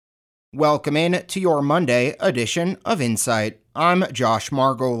Welcome in to your Monday edition of Insight. I'm Josh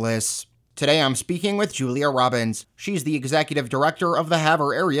Margolis. Today I'm speaking with Julia Robbins. She's the Executive Director of the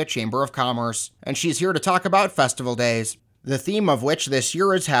Havre Area Chamber of Commerce, and she's here to talk about Festival Days, the theme of which this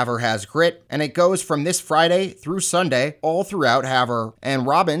year is Havre Has Grit, and it goes from this Friday through Sunday all throughout Havre, and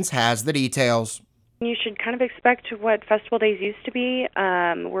Robbins has the details. You should kind of expect what Festival Days used to be.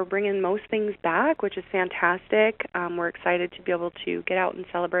 We're bringing most things back, which is fantastic. We're excited to be able to get out and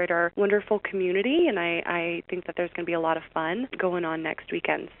celebrate our wonderful community, and I think that there's going to be a lot of fun going on next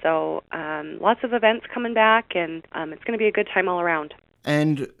weekend. So lots of events coming back, and it's going to be a good time all around.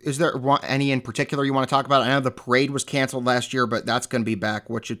 And is there any in particular you want to talk about? I know the parade was canceled last year, but that's going to be back.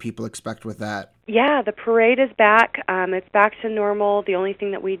 What should people expect with that? Yeah, the parade is back. It's back to normal. The only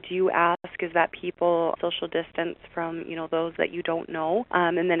thing that we do ask is that people social distance from, those that you don't know.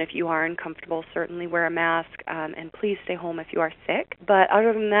 And then if you are uncomfortable, certainly wear a mask, and please stay home if you are sick. But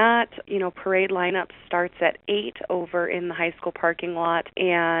other than that, parade lineup starts at 8 over in the high school parking lot,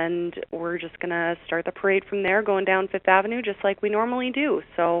 and we're just going to start the parade from there, going down Fifth Avenue, just like we normally do.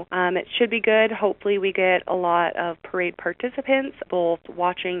 So it should be good. Hopefully we get a lot of parade participants, both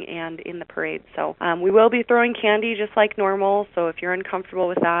watching and in the parade. So we will be throwing candy just like normal, so if you're uncomfortable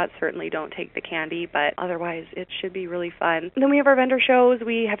with that, certainly don't take the candy, but otherwise it should be really fun. And then we have our vendor shows.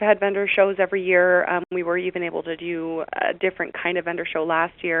 We have had vendor shows every year. We were even able to do a different kind of vendor show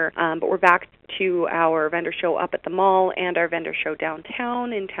last year, but we're back to our vendor show up at the mall and our vendor show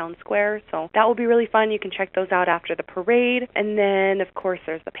downtown in Town Square, so that will be really fun. You can check those out after the parade. And then, of course,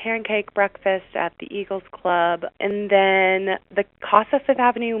 there's the pancake breakfast at the Eagles Club, and then the Casa Fifth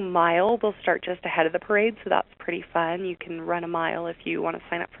Avenue Mile will start just ahead of the parade, so that's pretty fun. You can run a mile if you want to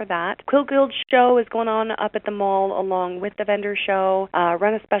sign up for that. Quill Guild show is going on up at the mall along with the vendor show.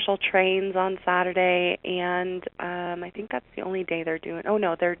 Run a special trains on Saturday, and I think that's the only day they're doing. Oh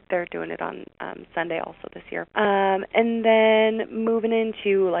no, they're doing it on Sunday also this year. And then moving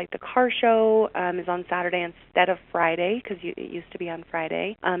into the car show is on Saturday instead of Friday, because it used to be on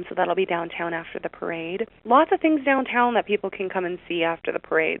Friday. So that'll be downtown after the parade. Lots of things downtown that people can come and see after the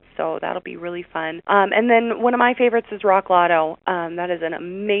parade, so that'll be really fun. And then one of my favorites is Rock Lotto. That is an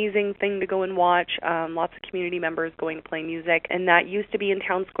amazing thing to go and watch. Lots of community members going to play music, and that used to be in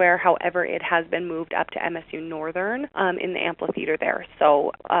Town Square. However, it has been moved up to MSU Northern in the amphitheater there.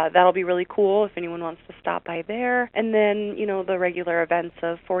 So that'll be really cool if anyone wants to stop by there. And then, the regular events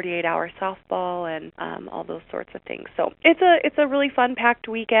of 48-hour softball and all those sorts of things. So it's a really fun, packed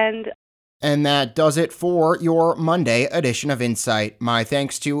weekend. And that does it for your Monday edition of Insight. My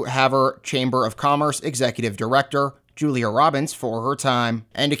thanks to Havre Chamber of Commerce Executive Director Julia Robbins for her time.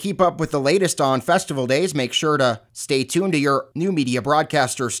 And to keep up with the latest on Festival Days, make sure to stay tuned to your New Media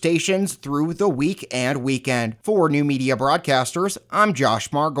Broadcaster stations through the week and weekend. For New Media Broadcasters, I'm Josh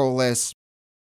Margolis.